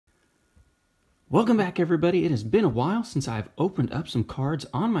Welcome back, everybody. It has been a while since I've opened up some cards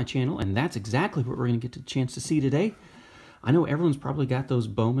on my channel, and that's exactly what we're going to get the chance to see today. I know everyone's probably got those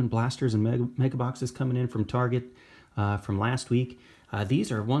Bowman blasters and mega boxes coming in from Target from last week.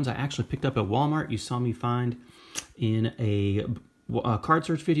 These are ones I actually picked up at Walmart. You saw me find in a card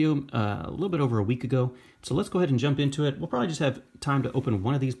search video a little bit over a week ago. So let's go ahead and jump into it. We'll probably just have time to open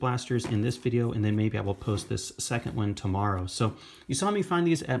one of these blasters in this video, and then maybe I will post this second one tomorrow. So you saw me find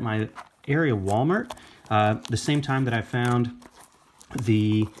these at my area Walmart, the same time that I found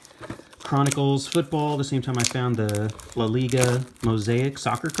the Chronicles football, the same time I found the La Liga Mosaic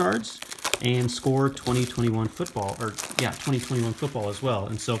soccer cards, and Score 2021 football, or yeah, 2021 football as well.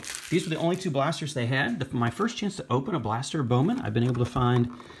 And so these were the only two blasters they had. My first chance to open a blaster Bowman. I've been able to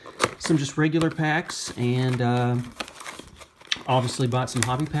find some just regular packs, and obviously bought some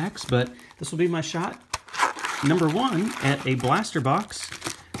hobby packs, but this will be my shot. Number one at a blaster box.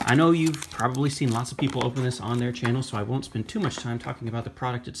 I know you've probably seen lots of people open this on their channel, so I won't spend too much time talking about the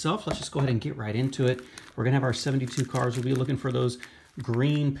product itself. Let's just go ahead and get right into it. We're going to have our 72 cards. We'll be looking for those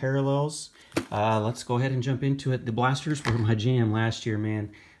green parallels. Let's go ahead and jump into it. The blasters were my jam last year,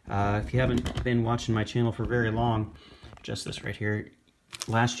 man. If you haven't been watching my channel for very long, just this right here.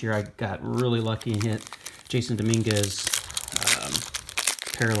 Last year I got really lucky and hit Jason Dominguez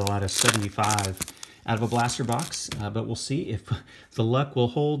parallel out of 75 out of a blaster box, but we'll see if the luck will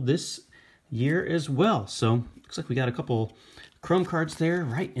hold this year as well. So looks like we got a couple chrome cards there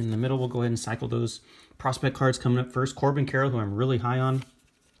right in the middle. We'll go ahead and cycle those prospect cards coming up first. Corbin Carroll, who I'm really high on.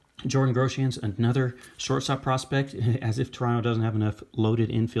 Jordan Groshans, another shortstop prospect, as if Toronto doesn't have enough loaded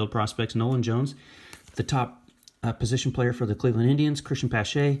infield prospects. Nolan Jones, the top position player for the Cleveland Indians. Christian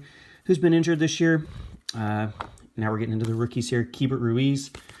Pache, who's been injured this year. Now we're getting into the rookies here. Keibert Ruiz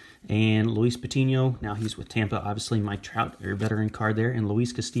and Luis Patino. Now he's with Tampa, obviously. Mike Trout, their veteran card there. And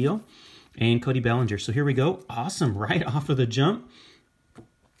Luis Castillo and Cody Bellinger. So here we go. Awesome. Right off of the jump,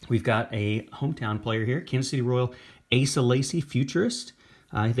 we've got a hometown player here. Kansas City Royal Asa Lacy, futurist.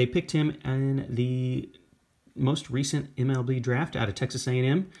 They picked him in the most recent MLB draft out of Texas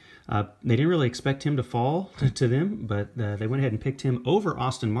A&M. They didn't really expect him to fall to them, but they went ahead and picked him over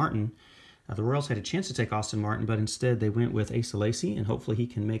Austin Martin. The Royals had a chance to take Austin Martin, but instead they went with Asa Lacy, and hopefully he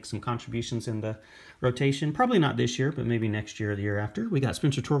can make some contributions in the rotation. Probably not this year, but maybe next year or the year after. We got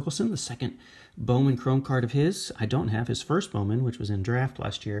Spencer Torkelson, the second Bowman Chrome card of his. I don't have his first Bowman, which was in draft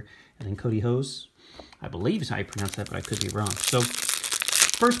last year. And then Cody Hose, I believe is how you pronounce that, but I could be wrong. So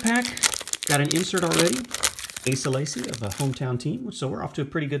first pack, got an insert already. Asa Lacy of a hometown team, so we're off to a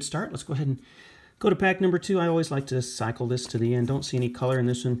pretty good start. Let's go ahead and go to pack number two. I always like to cycle this to the end. Don't see any color in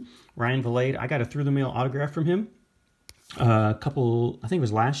this one. Ryan Valade, I got a through-the-mail autograph from him. A couple, I think it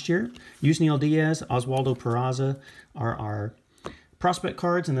was last year. Yusniel Diaz, Oswaldo Peraza are our prospect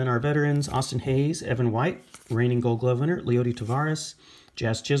cards, and then our veterans, Austin Hayes, Evan White, reigning Gold Glove winner, Leody Taveras,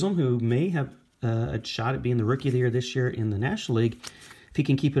 Jazz Chisholm, who may have a shot at being the Rookie of the Year this year in the National League. If he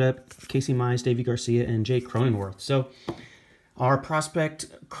can keep it up, Casey Mize, Davey Garcia, and Jake Cronenworth. So our prospect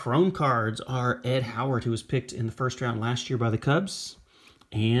chrome cards are Ed Howard, who was picked in the first round last year by the Cubs,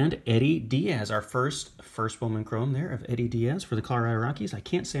 and Eddie Diaz, our first Bowman Chrome there of Eddie Diaz for the Colorado Rockies. I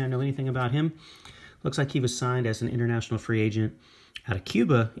can't say I know anything about him. Looks like he was signed as an international free agent out of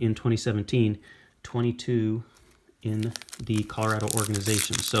Cuba in 2017, 22 in the Colorado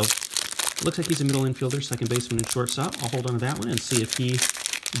organization. So looks like he's a middle infielder, second baseman, and shortstop. I'll hold on to that one and see if he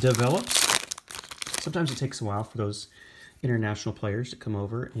develops. Sometimes it takes a while for those international players to come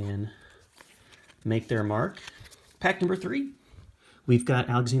over and make their mark. Pack number three. We've got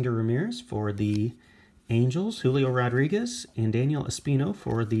Alexander Ramirez for the Angels, Julio Rodriguez, and Daniel Espino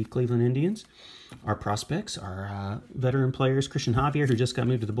for the Cleveland Indians. Our prospects are veteran players, Christian Javier, who just got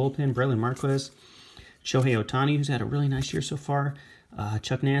moved to the bullpen, Braylon Marquez, Shohei Ohtani, who's had a really nice year so far,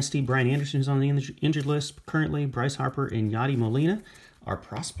 Chuck Nasty, Brian Anderson, who's on the injured list currently, Bryce Harper, and Yadi Molina. Our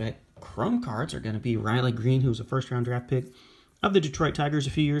prospect chrome cards are going to be Riley Green, who was a first-round draft pick of the Detroit Tigers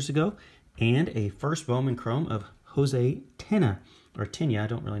a few years ago, and a first Bowman Chrome of Jose Tena, or Tena, I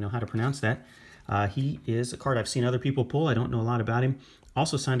don't really know how to pronounce that. He is a card I've seen other people pull. I don't know a lot about him.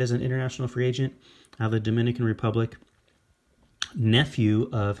 Also signed as an international free agent out of the Dominican Republic, nephew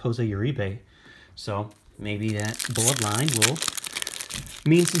of Jose Uribe. So maybe that bloodline will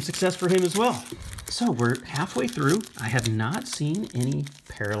mean some success for him as well. So we're halfway through. I have not seen any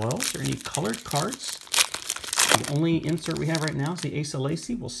parallels or any colored cards. The only insert we have right now is the Asa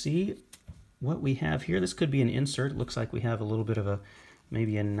Lacy. We'll see what we have here. This could be an insert. It looks like we have a little bit of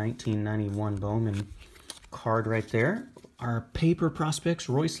maybe a 1991 Bowman card right there. Our paper prospects,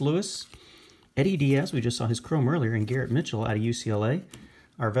 Royce Lewis, Eddie Diaz, we just saw his chrome earlier, and Garrett Mitchell out of UCLA.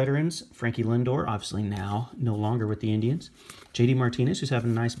 Our veterans, Frankie Lindor, obviously now no longer with the Indians. JD Martinez, who's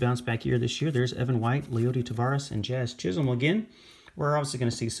having a nice bounce back year this year. There's Evan White, Leody Taveras, and Jazz Chisholm again. We're obviously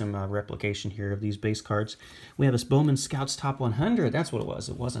going to see some replication here of these base cards. We have this Bowman Scouts Top 100. That's what it was.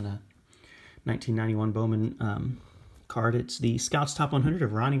 It wasn't a 1991 Bowman card. It's the Scouts Top 100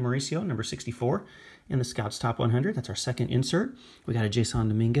 of Ronnie Mauricio, number 64, in the Scouts Top 100. That's our second insert. We got a Jason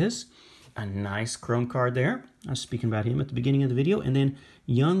Dominguez. A nice chrome card there. I was speaking about him at the beginning of the video. And then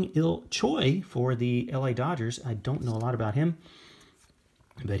Young Il Choi for the LA Dodgers. I don't know a lot about him,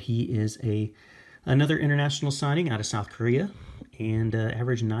 but he is another international signing out of South Korea and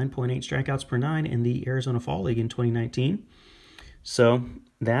averaged 9.8 strikeouts per 9 in the Arizona Fall League in 2019. So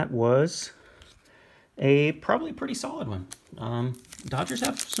that was probably a pretty solid one. Dodgers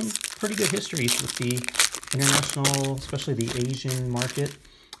have some pretty good histories with the international, especially the Asian market.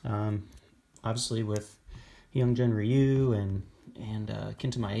 Obviously with Youngjun Ryu and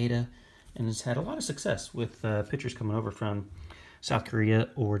Kenta Maeda, and has had a lot of success with pitchers coming over from South Korea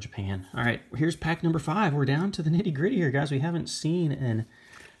or Japan. All right, here's pack number 5. We're down to the nitty-gritty here, guys. We haven't seen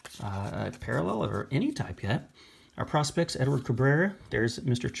a parallel or any type yet. Our prospects, Edward Cabrera. There's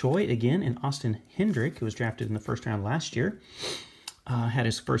Mr. Choi again, and Austin Hendrick, who was drafted in the first round last year. Had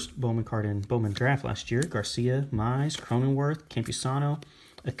his first Bowman card in Bowman draft last year. Garcia, Mize, Cronenworth, Campusano,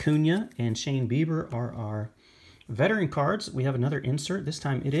 Acuna, and Shane Bieber are our veteran cards. We have another insert. This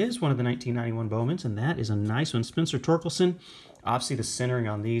time it is one of the 1991 Bowmans, and that is a nice one. Spencer Torkelson. Obviously, the centering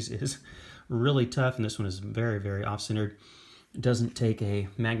on these is really tough, and this one is very, very off-centered. It doesn't take a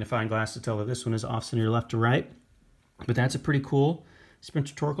magnifying glass to tell that this one is off-center left to right, but that's a pretty cool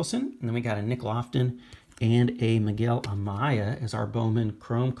Spencer Torkelson. And then we got a Nick Lofton and a Miguel Amaya as our Bowman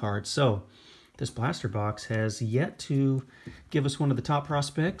Chrome card. So this blaster box has yet to give us one of the top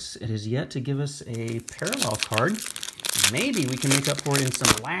prospects. It has yet to give us a parallel card. Maybe we can make up for it in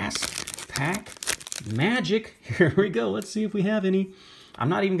some last pack magic. Here we go. Let's see if we have any.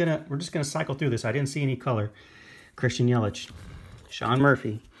 We're just gonna cycle through this. I didn't see any color. Christian Yelich, Sean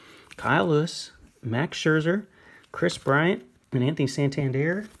Murphy, Kyle Lewis, Max Scherzer, Chris Bryant, and Anthony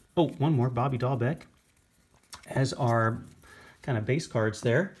Santander. Oh, one more, Bobby Dahlbeck as our kind of base cards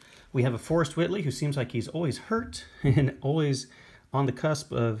there. We have a Forrest Whitley, who seems like he's always hurt and always on the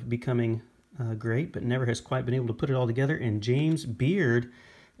cusp of becoming great, but never has quite been able to put it all together. And James Beard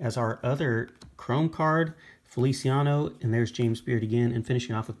as our other Chrome card, Feliciano, and there's James Beard again, and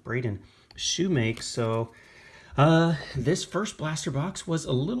finishing off with Braden Shoemake. So this first blaster box was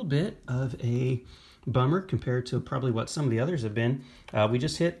a little bit of a bummer compared to probably what some of the others have been. We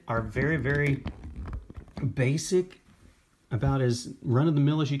just hit our very, very basic, about as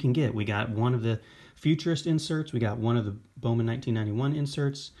run-of-the-mill as you can get. We got one of the Futurist inserts, we got one of the Bowman 1991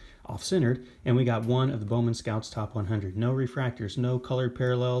 inserts, off-centered, and we got one of the Bowman Scouts Top 100. No refractors, no colored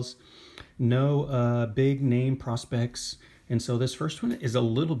parallels, no big name prospects. And so this first one is a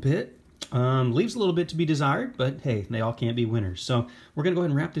little bit, leaves a little bit to be desired, but hey, they all can't be winners. So we're gonna go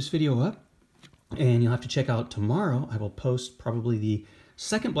ahead and wrap this video up, and you'll have to check out tomorrow. I will post probably the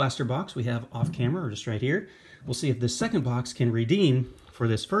second blaster box we have off camera, or just right here. We'll see if this second box can redeem for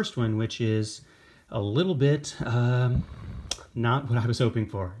this first one, which is a little bit not what I was hoping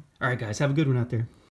for. All right, guys, have a good one out there.